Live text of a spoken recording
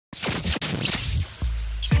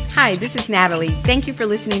Hi, this is Natalie. Thank you for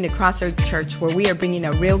listening to Crossroads Church, where we are bringing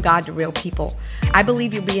a real God to real people. I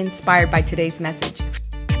believe you'll be inspired by today's message.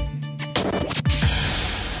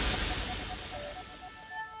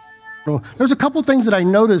 There's a couple things that I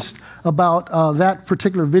noticed about that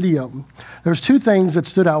particular video. There's two things that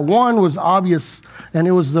stood out. One was obvious, and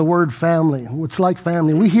it was the word family. It's like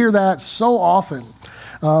family. We hear that so often,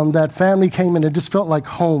 that family came in, it just felt like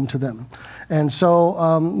home to them. And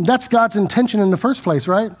so that's God's intention in the first place,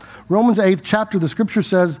 right? Romans 8th chapter, the scripture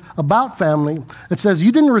says about family, it says,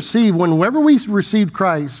 you didn't receive, whenever we received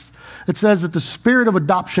Christ, it says that the spirit of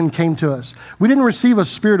adoption came to us. We didn't receive a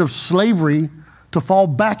spirit of slavery to fall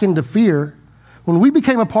back into fear. When we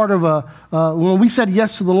became a part of when we said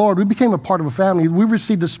yes to the Lord, we became a part of a family. We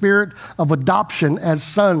received the spirit of adoption as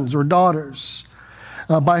sons or daughters,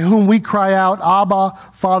 by whom we cry out, Abba,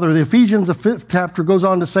 Father. The Ephesians, the 5th chapter, goes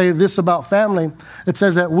on to say this about family. It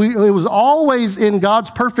says that it was always in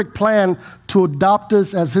God's perfect plan to adopt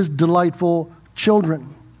us as his delightful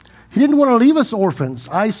children. He didn't want to leave us orphans,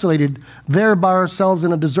 isolated there by ourselves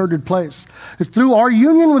in a deserted place. It's through our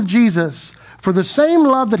union with Jesus, for the same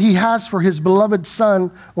love that he has for his beloved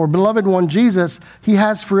son or beloved one, Jesus, he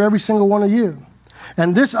has for every single one of you.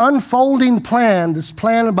 And this unfolding plan, this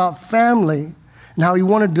plan about family, and how he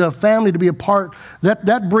wanted the family to be a part,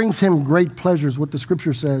 that brings him great pleasures, what the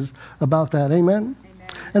scripture says about that. Amen?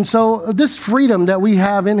 And so this freedom that we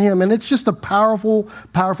have in him, and it's just a powerful,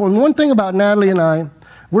 powerful. And one thing about Natalie and I,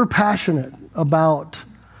 we're passionate about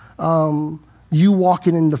you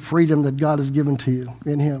walking in the freedom that God has given to you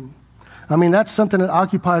in him. I mean, that's something that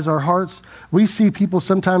occupies our hearts. We see people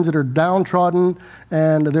sometimes that are downtrodden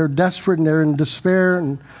and they're desperate and they're in despair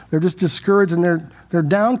and they're just discouraged and they're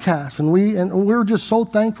downcast. And we're just so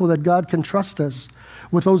thankful that God can trust us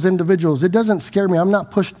with those individuals. It doesn't scare me. I'm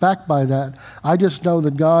not pushed back by that. I just know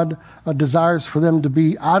that God desires for them to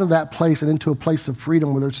be out of that place and into a place of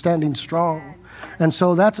freedom where they're standing strong. And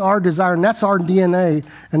so that's our desire, and that's our DNA,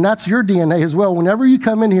 and that's your DNA as well. Whenever you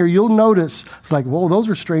come in here, you'll notice, it's like, whoa, those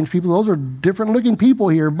are strange people. Those are different-looking people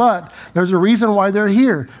here, but there's a reason why they're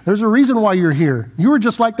here. There's a reason why you're here. You were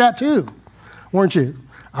just like that too, weren't you?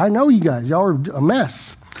 I know you guys. Y'all are a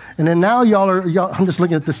mess. And then now y'all are, I'm just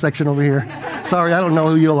looking at this section over here. Sorry, I don't know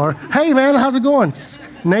who y'all are. Hey, man, how's it going?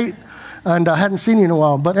 Nate, and I hadn't seen you in a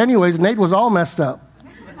while. But anyways, Nate was all messed up.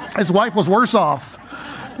 His wife was worse off.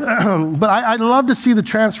 But I love to see the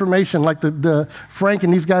transformation, like the Frank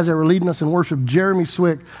and these guys that were leading us in worship, Jeremy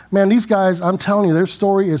Swick. Man, these guys, I'm telling you, their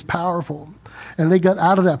story is powerful. And they got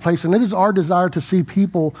out of that place. And it is our desire to see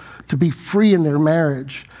people to be free in their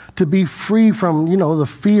marriage, to be free from, the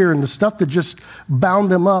fear and the stuff that just bound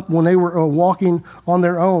them up when they were walking on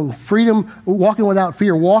their own. Freedom, walking without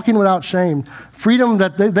fear, walking without shame. Freedom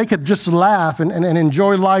that they could just laugh and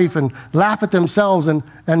enjoy life and laugh at themselves and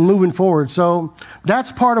moving forward. So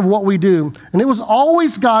that's part of what we do. And it was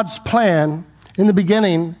always God's plan in the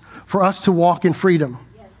beginning for us to walk in freedom.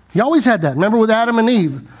 Yes. He always had that. Remember with Adam and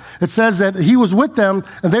Eve, it says that he was with them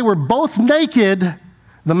and they were both naked,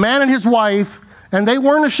 the man and his wife, and they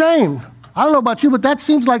weren't ashamed. I don't know about you, but that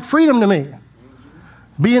seems like freedom to me.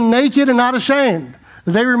 Being naked and not ashamed.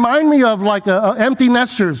 They remind me of like empty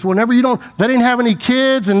nesters. Whenever they didn't have any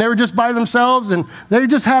kids and they were just by themselves and they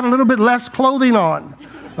just had a little bit less clothing on.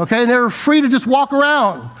 Okay, and they were free to just walk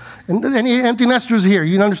around. And any empty nesters here,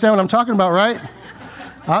 you understand what I'm talking about, right?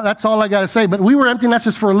 That's all I got to say. But we were empty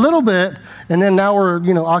nesters for a little bit, and then now we're,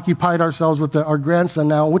 occupied ourselves with our grandson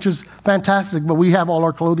now, which is fantastic, but we have all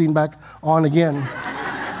our clothing back on again.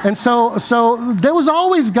 And so there was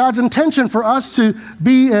always God's intention for us to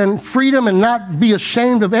be in freedom and not be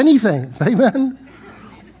ashamed of anything. Amen?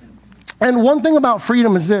 And one thing about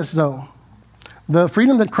freedom is this, though. The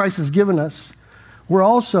freedom that Christ has given us, we're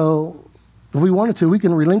also, if we wanted to, we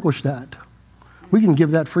can relinquish that. We can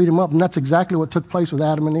give that freedom up, and that's exactly what took place with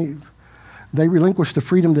Adam and Eve. They relinquished the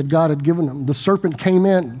freedom that God had given them. The serpent came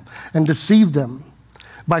in and deceived them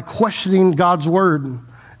by questioning God's word.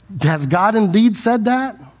 Has God indeed said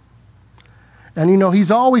that? And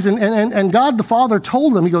he's always, and God the Father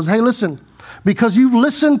told them, he goes, hey, listen, because you've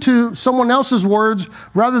listened to someone else's words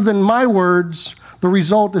rather than my words, the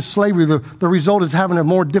result is slavery. The result is having a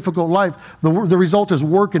more difficult life. The result is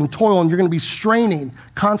work and toil, and you're going to be straining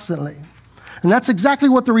constantly. And that's exactly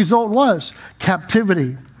what the result was.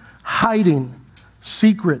 Captivity, hiding,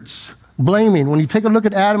 secrets, blaming. When you take a look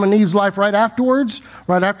at Adam and Eve's life right afterwards,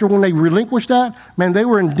 right after when they relinquished that, man, they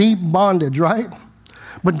were in deep bondage, right?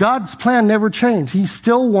 But God's plan never changed. He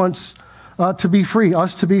still wants to be free,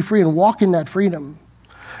 us to be free and walk in that freedom.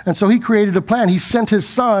 And so he created a plan. He sent his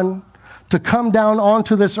son to come down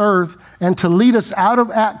onto this earth and to lead us out of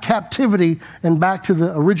captivity and back to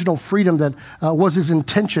the original freedom that was his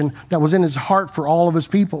intention, that was in his heart for all of his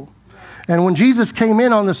people. And when Jesus came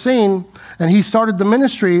in on the scene and he started the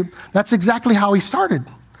ministry, that's exactly how he started.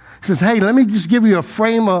 He says, hey, let me just give you a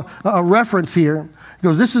frame, a reference here. He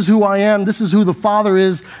goes, this is who I am, this is who the Father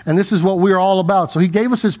is, and this is what we're all about. So he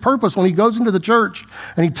gave us his purpose when he goes into the church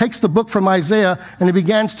and he takes the book from Isaiah and he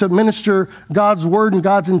begins to minister God's word and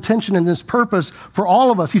God's intention and his purpose for all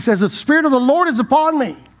of us. He says, the Spirit of the Lord is upon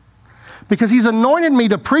me because he's anointed me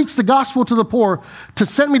to preach the gospel to the poor, to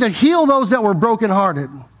send me to heal those that were brokenhearted,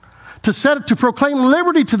 to proclaim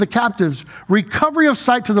liberty to the captives, recovery of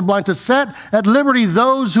sight to the blind, to set at liberty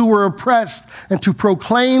those who were oppressed, and to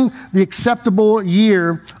proclaim the acceptable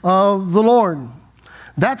year of the Lord.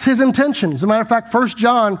 That's his intention. As a matter of fact, 1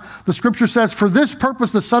 John, the scripture says, for this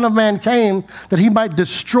purpose the Son of Man came, that he might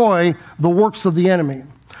destroy the works of the enemy.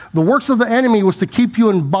 The works of the enemy was to keep you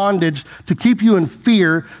in bondage, to keep you in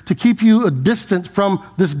fear, to keep you distant from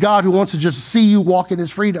this God who wants to just see you walk in his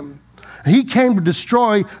freedom. He came to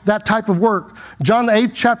destroy that type of work. John the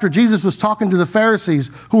 8th chapter, Jesus was talking to the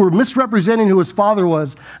Pharisees who were misrepresenting who his Father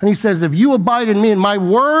was. And he says, if you abide in me and my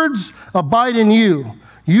words abide in you,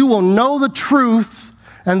 you will know the truth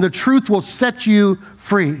and the truth will set you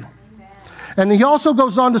free. And he also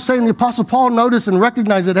goes on to say, and the Apostle Paul noticed and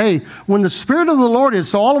recognized that, hey, when the Spirit of the Lord is,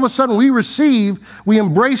 so all of a sudden we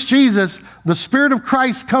embrace Jesus, the Spirit of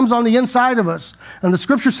Christ comes on the inside of us. And the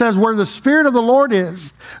scripture says, where the Spirit of the Lord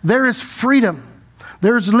is, there is freedom,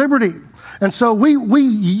 there is liberty. And so we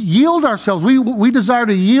yield ourselves. We desire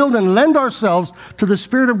to yield and lend ourselves to the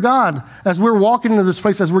Spirit of God as we're walking into this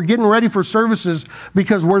place, as we're getting ready for services,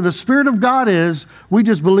 because where the Spirit of God is, we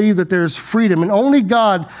just believe that there's freedom. And only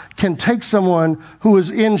God can take someone who is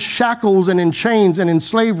in shackles and in chains and in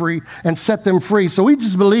slavery and set them free. So we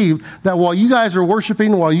just believe that while you guys are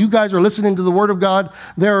worshiping, while you guys are listening to the Word of God,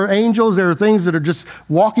 there are angels, there are things that are just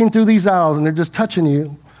walking through these aisles and they're just touching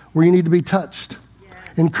you where you need to be touched.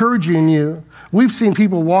 Encouraging you. We've seen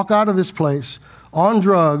people walk out of this place on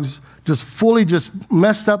drugs, just fully just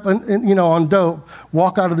messed up and on dope,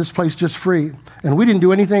 walk out of this place just free. And we didn't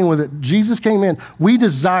do anything with it. Jesus came in. We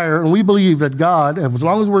desire and we believe that God, as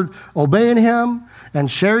long as we're obeying him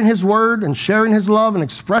and sharing his word and sharing his love and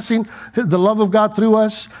expressing the love of God through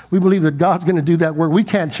us, we believe that God's going to do that work. We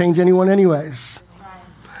can't change anyone anyways.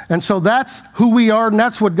 And so that's who we are, and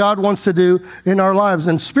that's what God wants to do in our lives.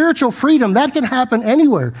 And spiritual freedom, that can happen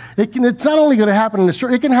anywhere. It's not only going to happen in the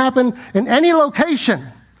church, it can happen in any location.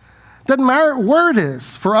 Doesn't matter where it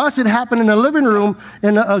is. For us, it happened in a living room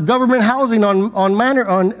in a government housing on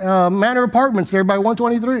Manor Apartments there by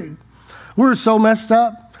 123. We were so messed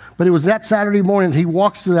up, but it was that Saturday morning he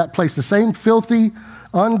walks through that place, the same filthy,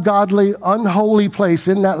 ungodly, unholy place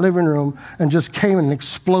in that living room, and just came and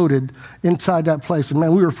exploded inside that place. And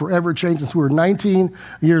man, we were forever changed since we were 19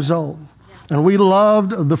 years old. And we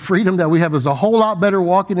loved the freedom that we have. It's a whole lot better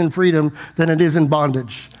walking in freedom than it is in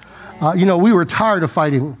bondage. We were tired of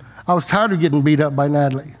fighting. I was tired of getting beat up by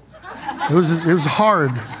Natalie. It was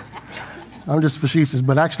hard. I'm just facetious,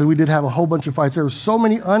 but actually we did have a whole bunch of fights. There were so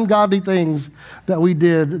many ungodly things that we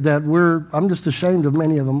did that I'm just ashamed of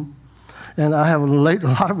many of them. And I have a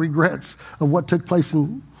lot of regrets of what took place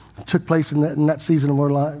in that season of our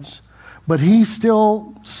lives. But he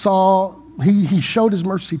still he showed his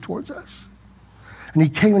mercy towards us. And he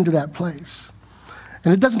came into that place.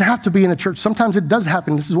 And it doesn't have to be in a church. Sometimes it does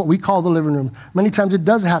happen. This is what we call the living room. Many times it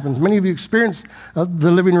does happen. Many of you experience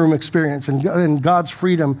the living room experience and God's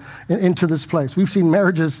freedom into this place. We've seen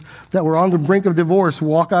marriages that were on the brink of divorce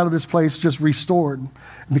walk out of this place just restored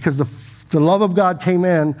because the love of God came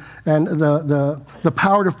in, and the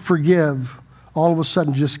power to forgive all of a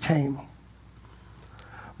sudden just came.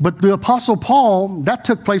 But the Apostle Paul, that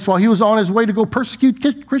took place while he was on his way to go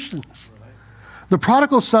persecute Christians. The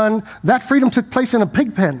prodigal son, that freedom took place in a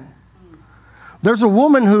pig pen. There's a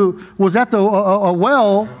woman who was at a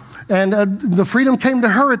well, and the freedom came to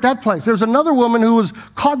her at that place. There's another woman who was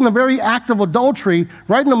caught in the very act of adultery,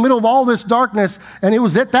 right in the middle of all this darkness, and it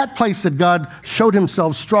was at that place that God showed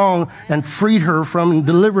himself strong and freed her and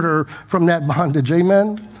delivered her from that bondage.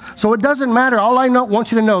 Amen? So it doesn't matter. All I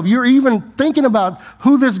want you to know, if you're even thinking about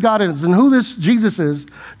who this God is and who this Jesus is,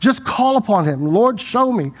 just call upon him. Lord,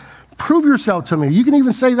 show me. Prove yourself to me. You can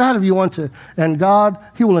even say that if you want to. And God,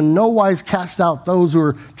 he will in no wise cast out those who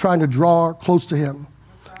are trying to draw close to him.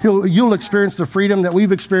 You'll experience the freedom that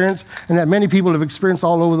we've experienced and that many people have experienced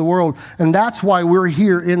all over the world. And that's why we're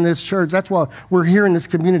here in this church. That's why we're here in this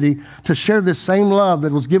community, to share this same love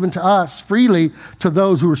that was given to us freely to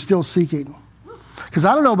those who are still seeking. Because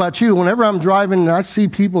I don't know about you, whenever I'm driving and I see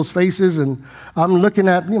people's faces and I'm looking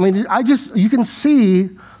at, you can see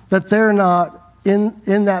that they're not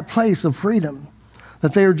in that place of freedom.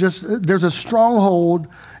 That there's a stronghold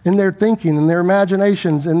in their thinking, in their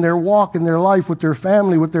imaginations, in their walk, in their life, with their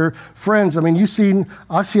family, with their friends.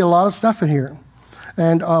 I see a lot of stuff in here.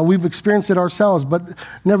 And we've experienced it ourselves. But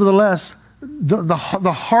nevertheless, the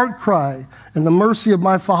heart cry and the mercy of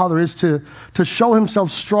my Father is to show himself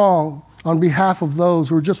strong on behalf of those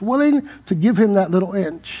who are just willing to give him that little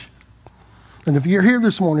inch. And if you're here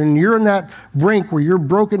this morning and you're in that brink where you're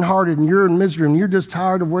brokenhearted and you're in misery and you're just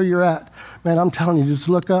tired of where you're at, man, I'm telling you, just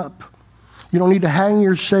look up. You don't need to hang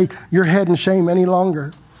your head in shame any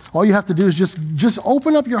longer. All you have to do is just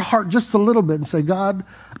open up your heart just a little bit and say, God,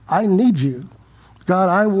 I need you. God,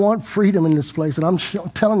 I want freedom in this place. And I'm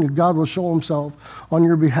telling you, God will show himself on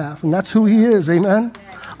your behalf. And that's who he is, amen?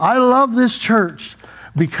 I love this church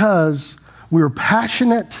because we're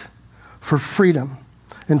passionate for freedom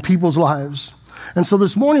in people's lives. And so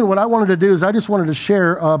this morning, what I wanted to do is I just wanted to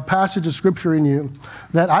share a passage of scripture in you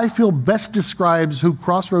that I feel best describes who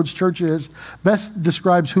Crossroads Church is, best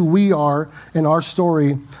describes who we are in our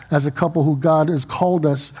story as a couple who God has called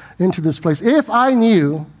us into this place. If I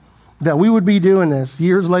knew that we would be doing this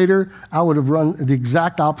years later, I would have run the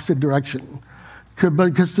exact opposite direction.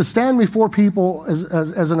 Because to stand before people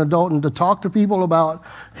as an adult and to talk to people about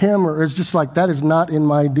him, or it's just like, that is not in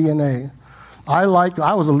my DNA. I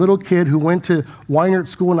was a little kid who went to Weinert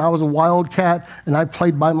School, and I was a wildcat, and I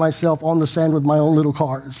played by myself on the sand with my own little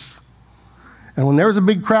cars. And when there was a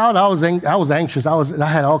big crowd, I was anxious. I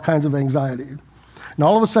had all kinds of anxiety. And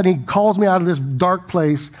all of a sudden, he calls me out of this dark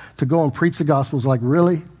place to go and preach the gospel. It's like,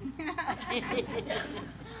 really?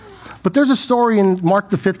 But there's a story in Mark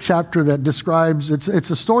the 5th chapter that describes, it's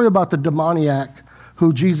a story about the demoniac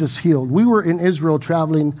who Jesus healed. We were in Israel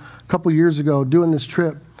traveling a couple years ago doing this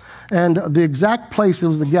trip. And the exact place, it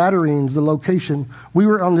was the Gadarenes, the location. We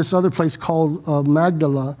were on this other place called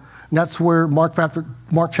Magdala. And that's where Mark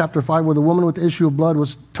chapter 5, where the woman with the issue of blood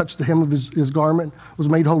touched the hem of his garment, was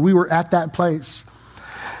made whole. We were at that place.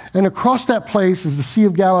 And across that place is the Sea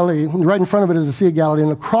of Galilee. Right in front of it is the Sea of Galilee.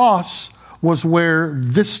 And across was where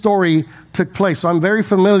this story took place. So I'm very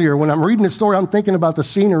familiar. When I'm reading this story, I'm thinking about the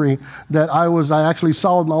scenery that I actually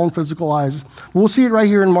saw with my own physical eyes. We'll see it right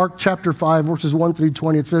here in Mark chapter 5, verses 1 through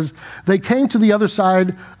 20. It says, they came to the other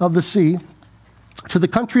side of the sea, to the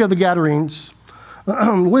country of the Gadarenes,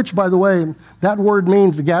 which, by the way, that word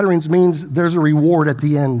means, the Gadarenes means there's a reward at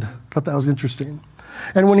the end. I thought that was interesting.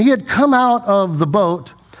 And when he had come out of the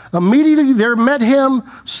boat, immediately there met him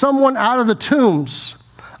someone out of the tombs,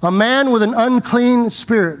 a man with an unclean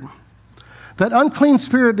spirit. That unclean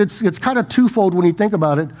spirit, it's kind of twofold when you think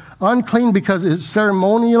about it. Unclean because it's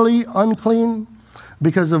ceremonially unclean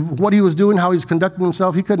because of what he was doing, how he's conducting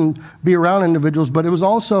himself. He couldn't be around individuals, but it was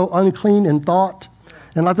also unclean in thought.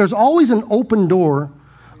 And like there's always an open door.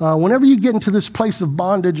 Whenever you get into this place of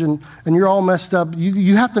bondage and you're all messed up,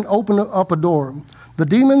 you have to open up a door. The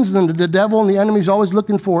demons and the devil and the enemy is always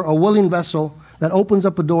looking for a willing vessel that opens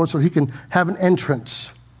up a door so he can have an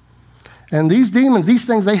entrance. And these demons, these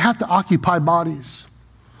things, they have to occupy bodies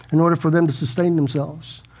in order for them to sustain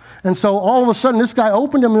themselves. And so all of a sudden, this guy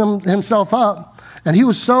opened himself up, and he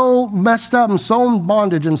was so messed up and so in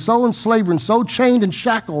bondage and so in slavery and so chained and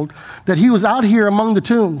shackled that he was out here among the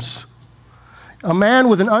tombs. A man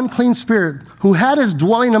with an unclean spirit who had his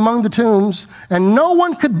dwelling among the tombs, and no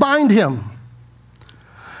one could bind him.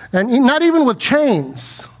 And not even with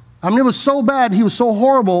chains. I mean, it was so bad, he was so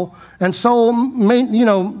horrible and so,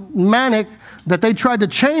 manic that they tried to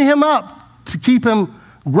chain him up to keep him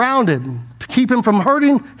grounded, to keep him from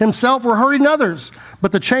hurting himself or hurting others.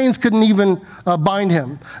 But the chains couldn't even bind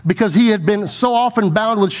him because he had been so often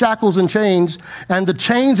bound with shackles and chains, and the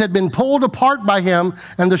chains had been pulled apart by him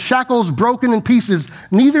and the shackles broken in pieces.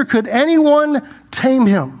 Neither could anyone tame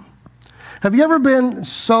him. Have you ever been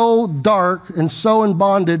so dark and so in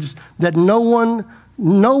bondage that no one,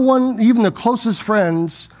 even the closest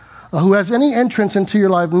friends who has any entrance into your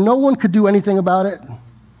life, no one could do anything about it?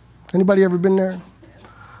 Anybody ever been there?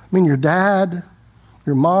 I mean, your dad,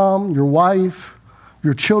 your mom, your wife,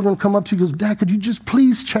 your children come up to you and goes, Dad, could you just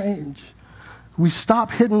please change? We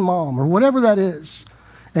stop hitting mom or whatever that is.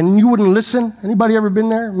 And you wouldn't listen. Anybody ever been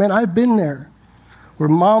there? Man, I've been there. Where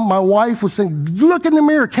my wife was saying, look in the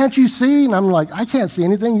mirror, can't you see? And I'm like, I can't see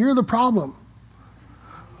anything, you're the problem.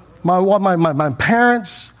 My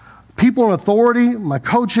parents, people in authority, my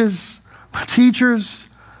coaches, my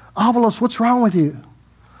teachers, Avalos, what's wrong with you?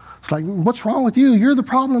 It's like, what's wrong with you? You're the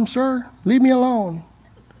problem, sir. Leave me alone.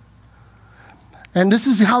 And this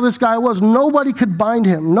is how this guy was. Nobody could bind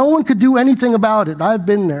him. No one could do anything about it. I've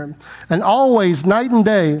been there. And always, night and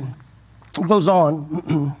day, it goes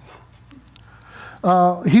on.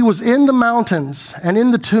 He was in the mountains and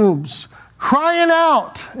in the tombs, crying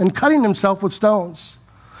out and cutting himself with stones.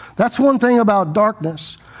 That's one thing about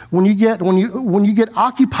darkness. When you get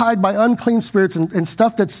occupied by unclean spirits and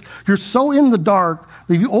stuff you're so in the dark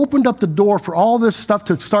that you opened up the door for all this stuff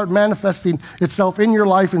to start manifesting itself in your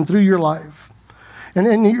life and through your life.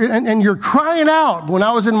 And you're crying out. When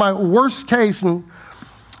I was in my worst case, and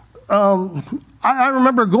I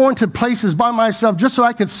remember going to places by myself just so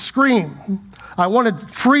I could scream. I wanted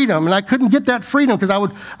freedom, and I couldn't get that freedom because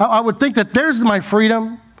I would think that there's my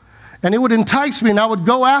freedom, and it would entice me, and I would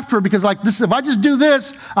go after it because like this, if I just do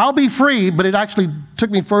this, I'll be free. But it actually took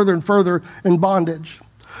me further and further in bondage.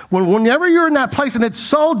 Whenever you're in that place and it's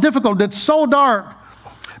so difficult, it's so dark,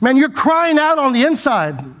 man, you're crying out on the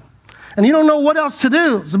inside. And you don't know what else to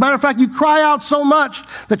do. As a matter of fact, you cry out so much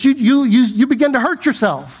that you begin to hurt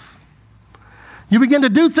yourself. You begin to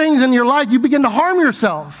do things in your life. You begin to harm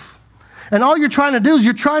yourself. And all you're trying to do is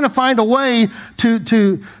you're trying to find a way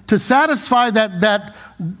to satisfy that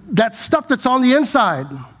stuff that's on the inside.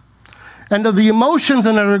 And the emotions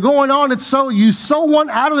that are going on, you so want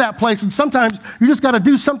out of that place. And sometimes you just got to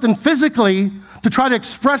do something physically to try to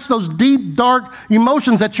express those deep, dark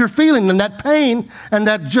emotions that you're feeling and that pain and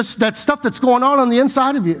that stuff that's going on the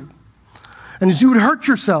inside of you. And as you would hurt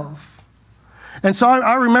yourself. And so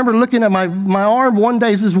I remember looking at my arm one day,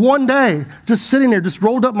 this is one day, just sitting there, just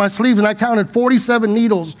rolled up my sleeves, and I counted 47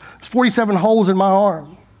 needles, 47 holes in my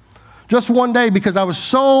arm. Just one day, because I was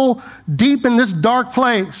so deep in this dark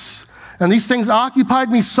place, and these things occupied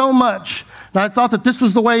me so much. And I thought that this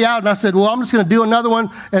was the way out. And I said, well, I'm just going to do another one,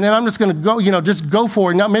 and then I'm just going to go, just go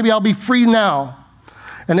for it. Now, maybe I'll be free now.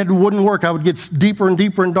 And it wouldn't work. I would get deeper and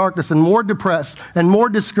deeper in darkness and more depressed and more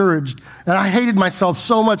discouraged. And I hated myself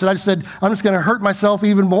so much that I said, I'm just going to hurt myself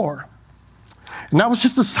even more. And that was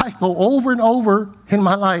just a cycle over and over in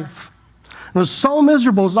my life. It was so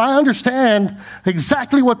miserable. So I understand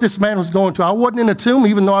exactly what this man was going through. I wasn't in a tomb,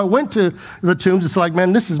 even though I went to the tombs. It's like,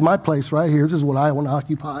 man, this is my place right here. This is what I want to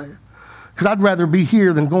occupy. Because I'd rather be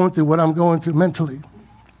here than going through what I'm going through mentally.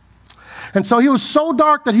 And so he was so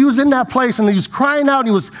dark that he was in that place and he was crying out and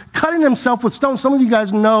he was cutting himself with stones. Some of you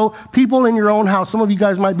guys know people in your own house. Some of you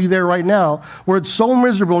guys might be there right now where it's so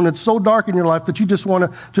miserable and it's so dark in your life that you just want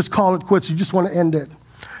to just call it quits. You just want to end it.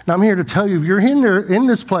 Now I'm here to tell you, if you're in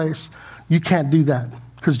this place, you can't do that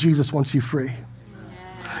because Jesus wants you free.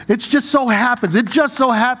 It just so happens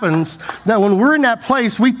that when we're in that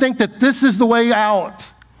place, we think that this is the way out.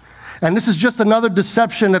 And this is just another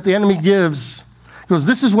deception that the enemy gives. Because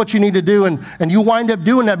this is what you need to do, and you wind up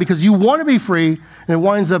doing that because you want to be free, and it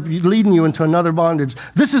winds up leading you into another bondage.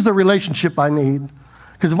 This is the relationship I need.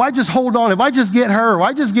 Because if I just hold on, if I just get her, if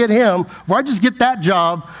I just get him, if I just get that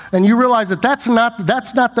job, and you realize that that's not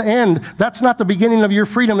the end, that's not the beginning of your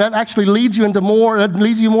freedom, that actually leads you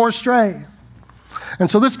more astray. And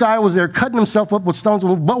so this guy was there cutting himself up with stones,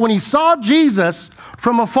 but when he saw Jesus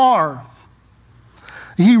from afar,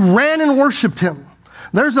 he ran and worshiped him.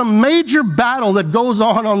 There's a major battle that goes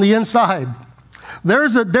on the inside.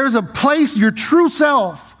 There's a place, your true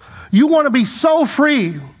self. You want to be so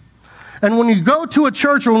free. And when you go to a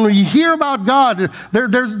church or when you hear about God,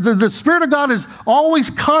 the Spirit of God is always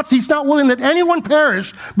constant. He's not willing that anyone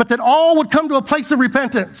perish, but that all would come to a place of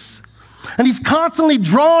repentance. And he's constantly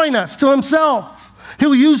drawing us to himself.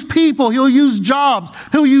 He'll use people. He'll use jobs.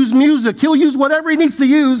 He'll use music. He'll use whatever he needs to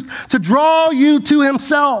use to draw you to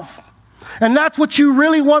himself. And that's what you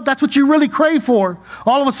really want. That's what you really crave for.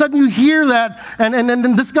 All of a sudden you hear that,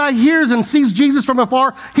 and this guy hears and sees Jesus from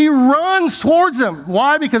afar. He runs towards him.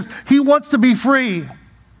 Why? Because he wants to be free.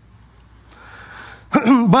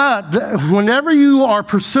 But whenever you are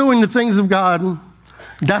pursuing the things of God,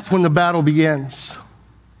 that's when the battle begins.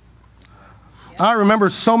 I remember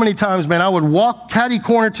so many times, man, I would walk catty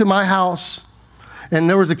corner to my house, and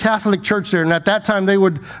there was a Catholic church there, and at that time they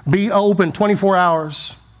would be open 24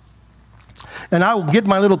 hours. And I would get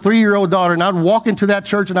my little 3-year-old daughter, and I'd walk into that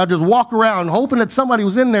church, and I'd just walk around hoping that somebody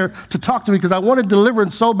was in there to talk to me because I wanted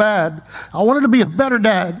deliverance so bad. I wanted to be a better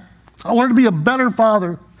dad. I wanted to be a better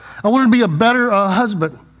father. I wanted to be a better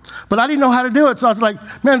husband. But I didn't know how to do it. So I was like,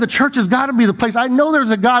 man, the church has got to be the place. I know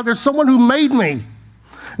there's a God. There's someone who made me.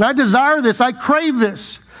 And I desire this. I crave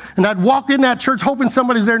this. And I'd walk in that church hoping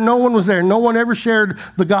somebody's there. No one was there. No one ever shared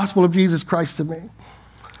the gospel of Jesus Christ to me.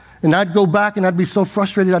 And I'd go back and I'd be so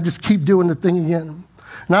frustrated, I'd just keep doing the thing again.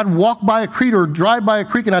 And I'd walk by a creek or drive by a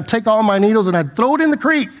creek and I'd take all my needles and I'd throw it in the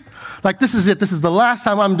creek. Like, this is it. This is the last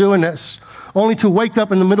time I'm doing this. only to wake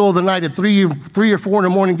up in the middle of the night at 3 or 4 in the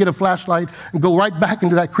morning, get a flashlight, and go right back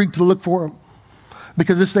into that creek to look for him.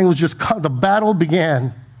 Because this thing was just, the battle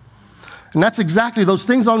began. And that's exactly, those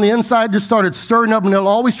things on the inside just started stirring up, and they'll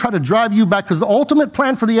always try to drive you back, because the ultimate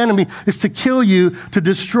plan for the enemy is to kill you, to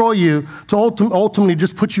destroy you, to ultimately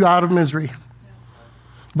just put you out of misery.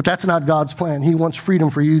 But that's not God's plan. He wants freedom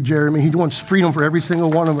for you, Jeremy. He wants freedom for every single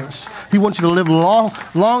one of us. He wants you to live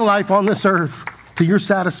long life on this earth till you're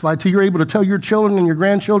satisfied, till you're able to tell your children and your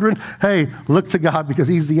grandchildren, hey, look to God because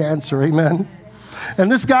he's the answer. Amen. And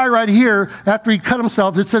this guy right here, after he cut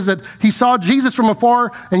himself, it says that he saw Jesus from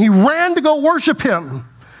afar and he ran to go worship him.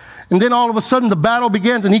 And then all of a sudden the battle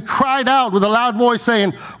begins, and he cried out with a loud voice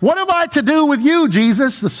saying, what have I to do with you,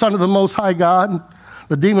 Jesus, the Son of the Most High God?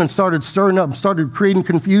 The demon started stirring up, started creating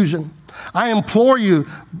confusion. I implore you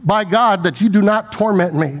by God that you do not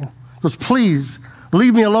torment me. Because please,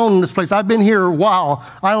 leave me alone in this place. I've been here a while.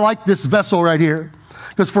 I like this vessel right here.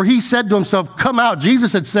 Because for he said to himself, come out.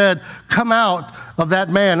 Jesus had said, come out of that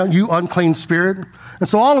man, you unclean spirit. And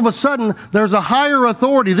so all of a sudden, there's a higher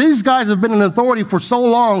authority. These guys have been in authority for so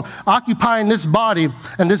long, occupying this body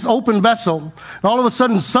and this open vessel. And all of a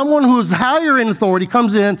sudden, someone who is higher in authority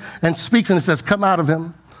comes in and speaks, and it says, come out of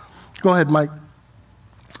him. Go ahead, Mike.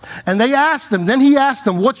 And they asked him, then he asked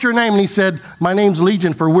him, what's your name? And he said, my name's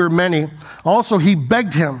Legion, for we're many. Also, he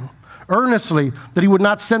begged him earnestly that he would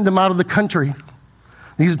not send them out of the country.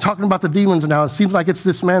 He's talking about the demons now. It seems like it's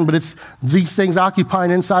this man, but it's these things occupying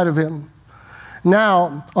inside of him.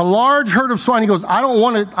 Now, a large herd of swine, he goes,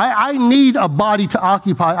 I need a body to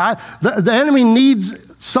occupy. The enemy needs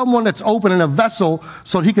someone that's open in a vessel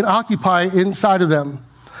so he can occupy inside of them.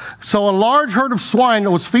 So a large herd of swine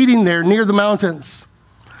was feeding there near the mountains.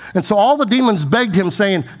 And so all the demons begged him,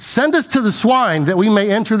 saying, send us to the swine that we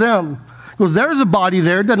may enter them. He goes, there's a body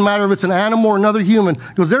there. It doesn't matter if it's an animal or another human.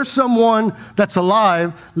 He goes, there's someone that's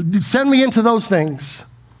alive. Send me into those things.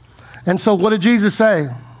 And so what did Jesus say?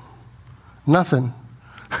 Nothing.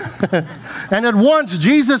 And at once,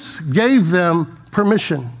 Jesus gave them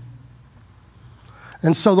permission.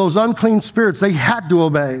 And so those unclean spirits, they had to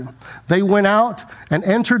obey. They went out and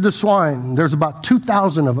entered the swine. There's about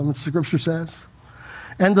 2,000 of them, the scripture says.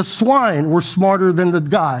 And the swine were smarter than the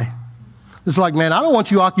guy. It's like, man, I don't want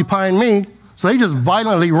you occupying me. So they just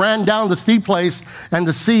violently ran down the steep place and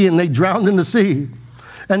the sea, and they drowned in the sea.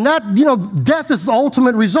 And that, death is the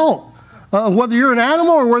ultimate result. Whether you're an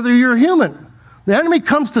animal or whether you're a human. The enemy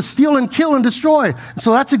comes to steal and kill and destroy. And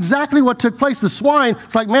so that's exactly what took place. The swine,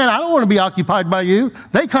 it's like, man, I don't want to be occupied by you.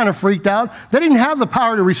 They kind of freaked out. They didn't have the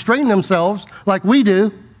power to restrain themselves like we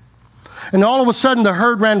do. And all of a sudden, the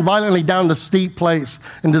herd ran violently down the steep place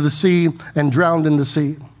into the sea and drowned in the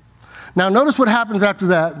sea. Now, notice what happens after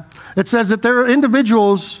that. It says that there are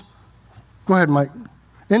individuals, go ahead, Mike,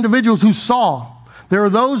 individuals who saw. There are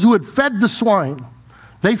those who had fed the swine.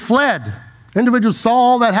 They fled. Individuals saw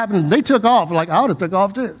all that happen. They took off. Like, I would have took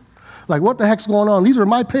off too. Like, what the heck's going on? These are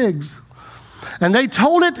my pigs. And they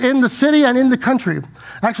told it in the city and in the country.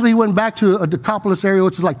 Actually, he went back to a Decapolis area,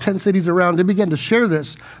 which is like 10 cities around. They began to share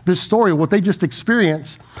this story, what they just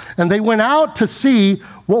experienced. And they went out to see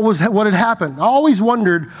what had happened. I always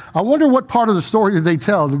wondered, what part of the story did they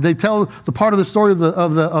tell? Did they tell the part of the story of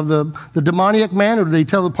the demoniac man, or did they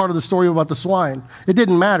tell the part of the story about the swine? It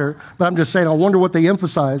didn't matter, but I'm just saying, I wonder what they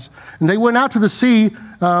emphasized. And they went out to see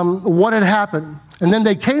what had happened. And then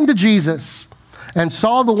they came to Jesus and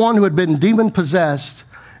saw the one who had been demon-possessed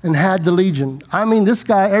and had the legion. I mean, this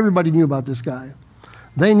guy, everybody knew about this guy.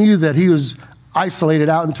 They knew that he was isolated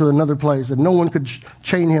out into another place, that no one could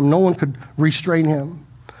chain him, no one could restrain him.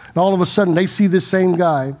 And all of a sudden, they see this same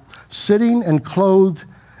guy sitting and clothed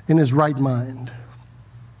in his right mind.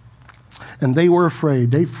 And they were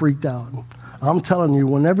afraid. They freaked out. I'm telling you,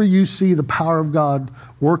 whenever you see the power of God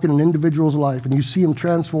work in an individual's life and you see him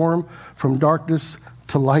transform from darkness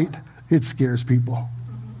to light, it scares people.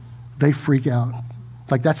 They freak out.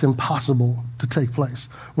 Like, that's impossible to take place.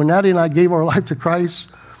 When Nadia and I gave our life to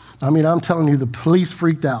Christ, I'm telling you, the police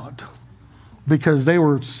freaked out because they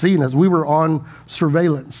were seeing us. We were on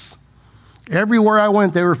surveillance. Everywhere I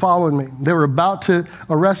went, they were following me. They were about to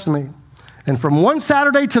arrest me. And from one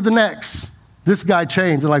Saturday to the next, this guy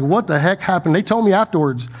changed. They're like, what the heck happened? They told me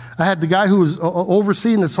afterwards. I had the guy who was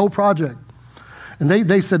overseeing this whole project. And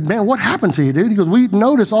they said, man, what happened to you, dude? He goes, we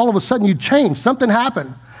noticed all of a sudden you changed. Something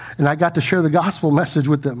happened. And I got to share the gospel message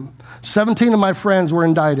with them. 17 of my friends were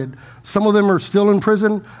indicted. Some of them are still in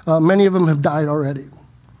prison. Many of them have died already.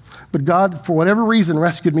 But God, for whatever reason,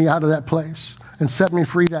 rescued me out of that place and set me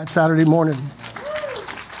free that Saturday morning.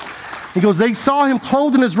 He goes, they saw him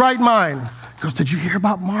clothed in his right mind. He goes, did you hear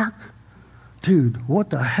about Mark? dude, what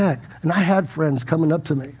the heck? And I had friends coming up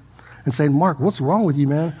to me and saying, Mark, what's wrong with you,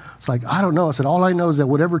 man? It's like, I don't know. I said, all I know is that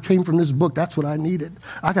whatever came from this book, that's what I needed.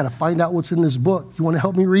 I got to find out what's in this book. You want to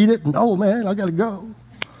help me read it? No, man, I got to go.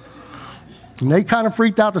 And they kind of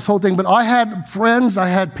freaked out this whole thing. But I had friends, I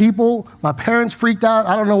had people, my parents freaked out.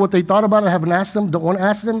 I don't know what they thought about it. I haven't asked them, don't want to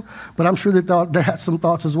ask them. But I'm sure they had some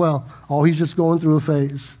thoughts as well. Oh, he's just going through a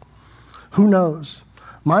phase. Who knows?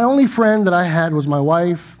 My only friend that I had was my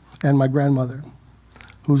wife and my grandmother,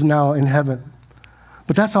 who's now in heaven.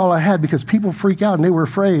 But that's all I had because people freak out and they were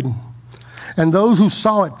afraid. And those who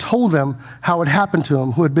saw it told them how it happened to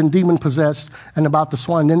him, who had been demon-possessed, and about the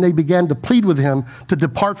swine. Then they began to plead with him to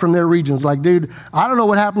depart from their regions. Like, dude, I don't know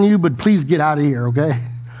what happened to you, but please get out of here, okay?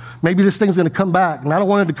 Maybe this thing's going to come back, and I don't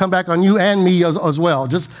want it to come back on you and me as well.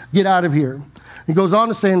 Just get out of here. He goes on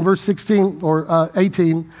to say in verse 16 or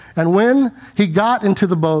 18, and when he got into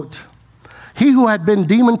the boat, he who had been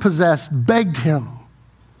demon-possessed begged him.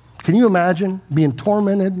 Can you imagine being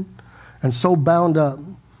tormented and so bound up?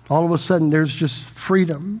 All of a sudden, there's just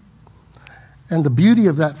freedom. And the beauty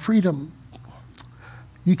of that freedom,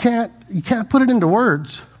 you can't put it into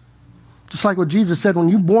words. Just like what Jesus said, when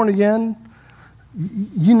you're born again,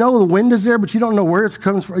 you know the wind is there, but you don't know where it's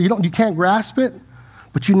coming from. You can't grasp it,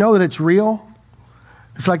 but you know that it's real.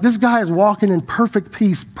 It's like this guy is walking in perfect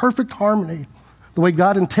peace, perfect harmony, the way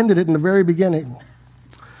God intended it in the very beginning.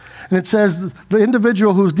 And it says the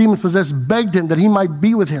individual who was demon-possessed begged him that he might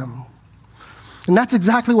be with him. And that's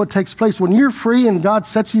exactly what takes place. When you're free and God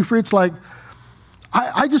sets you free, it's like,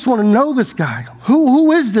 I just want to know this guy.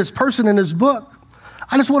 Who is this person in this book?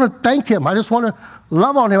 I just want to thank him. I just want to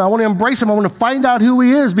love on him. I want to embrace him. I want to find out who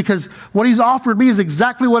he is because what he's offered me is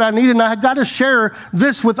exactly what I need. And I got to share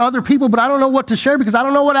this with other people, but I don't know what to share because I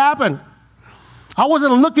don't know what happened. I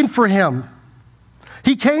wasn't looking for him.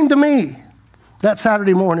 He came to me that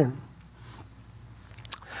Saturday morning.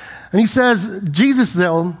 And he says, Jesus,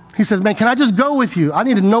 though, he says, man, can I just go with you? I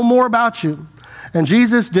need to know more about you. And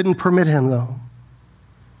Jesus didn't permit him, though.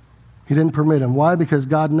 He didn't permit him. Why? Because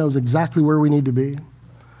God knows exactly where we need to be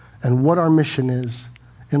and what our mission is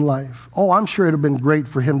in life. Oh, I'm sure it would have been great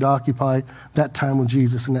for him to occupy that time with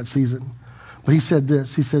Jesus in that season. But he said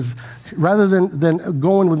this. He says, rather than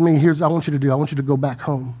going with me, here's what I want you to do. I want you to go back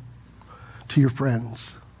home to your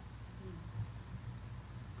friends.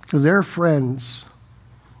 Because there are friends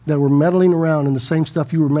that were meddling around in the same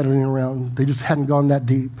stuff you were meddling around. They just hadn't gone that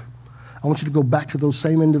deep. I want you to go back to those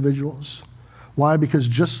same individuals. Why? Because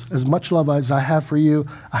just as much love as I have for you,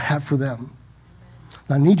 I have for them.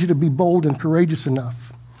 And I need you to be bold and courageous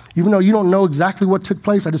enough. Even though you don't know exactly what took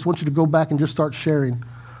place, I just want you to go back and just start sharing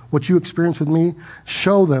what you experienced with me.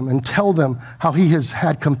 Show them and tell them how he has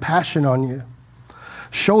had compassion on you.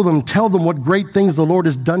 Show them, tell them what great things the Lord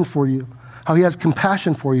has done for you, how he has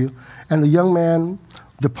compassion for you. And the young man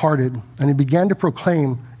departed, and he began to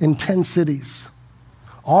proclaim in 10 cities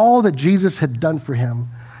all that Jesus had done for him,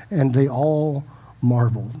 and they all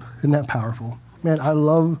marveled. Isn't that powerful? Man, I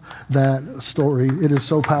love that story. It is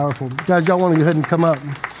so powerful. Guys, y'all want to go ahead and come up.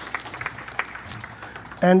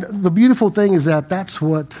 And the beautiful thing is that that's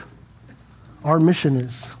what our mission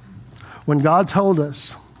is. When God told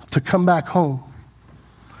us to come back home,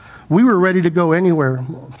 we were ready to go anywhere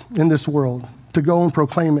in this world, to go and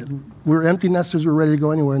proclaim it. We were empty nesters, we were ready to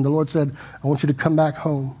go anywhere. And the Lord said, I want you to come back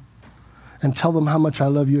home and tell them how much I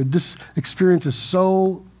love you. This experience is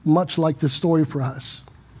so much like this story for us.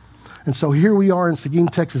 And so here we are in Seguin,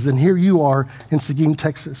 Texas, and here you are in Seguin,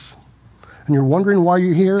 Texas. And you're wondering why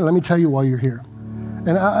you're here? Let me tell you why you're here.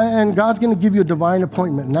 And God's going to give you a divine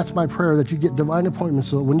appointment, and that's my prayer, that you get divine appointments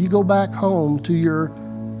so that when you go back home to your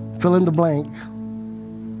fill in the blank,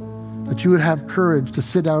 that you would have courage to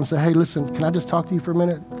sit down and say, hey, listen, can I just talk to you for a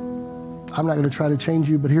minute? I'm not going to try to change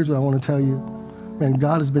you, but here's what I want to tell you. Man,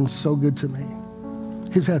 God has been so good to me.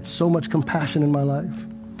 He's had so much compassion in my life.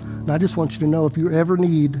 And I just want you to know, if you ever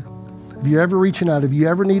need, if you're ever reaching out, if you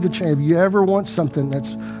ever need to change, if you ever want something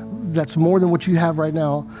that's more than what you have right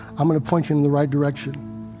now, I'm going to point you in the right direction.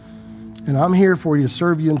 And I'm here for you to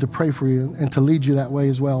serve you and to pray for you and to lead you that way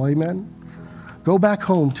as well. Amen? Go back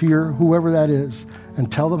home to your whoever that is and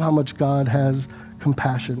tell them how much God has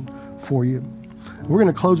compassion for you. We're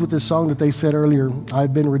going to close with this song that they said earlier,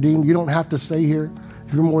 I've been redeemed. You don't have to stay here.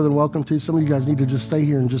 You're more than welcome to. Some of you guys need to just stay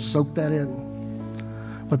here and just soak that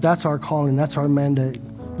in. But that's our calling. That's our mandate.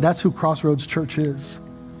 That's who Crossroads Church is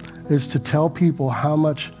to tell people how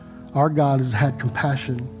much our God has had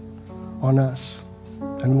compassion on us.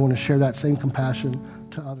 And we want to share that same compassion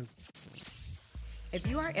to others. If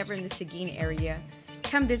you are ever in the Seguin area,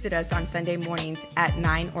 come visit us on Sunday mornings at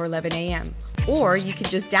 9 or 11 a.m. Or you can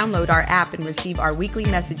just download our app and receive our weekly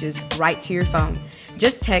messages right to your phone.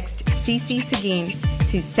 Just text CC Seguin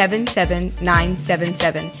to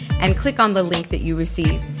 77977 and click on the link that you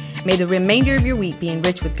receive. May the remainder of your week be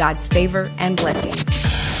enriched with God's favor and blessings.